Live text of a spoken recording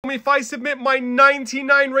me if I submit my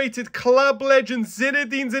 99 rated club legend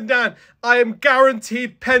Zinedine Zidane, I am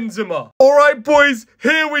guaranteed Benzema. Alright boys,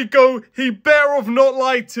 here we go. He better have not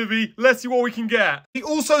lied to me. Let's see what we can get. He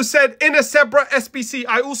also said in a separate SBC,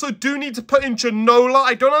 I also do need to put in Ginola.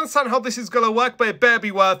 I don't understand how this is going to work, but it better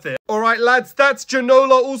be worth it. Alright lads, that's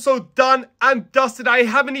Ginola also done and dusted. I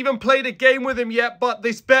haven't even played a game with him yet, but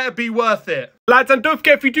this better be worth it. Lads, and don't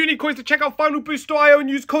forget, if you do need coins, to check out finalboost.io and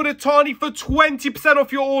use code Atani for 20%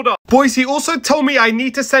 off your order. Boys, he also told me I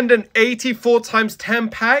need to send an 84 times 10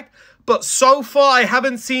 pack, but so far I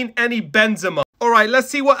haven't seen any Benzema. Alright, let's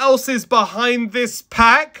see what else is behind this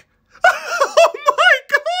pack. Oh my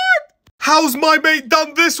god! How's my mate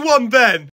done this one then?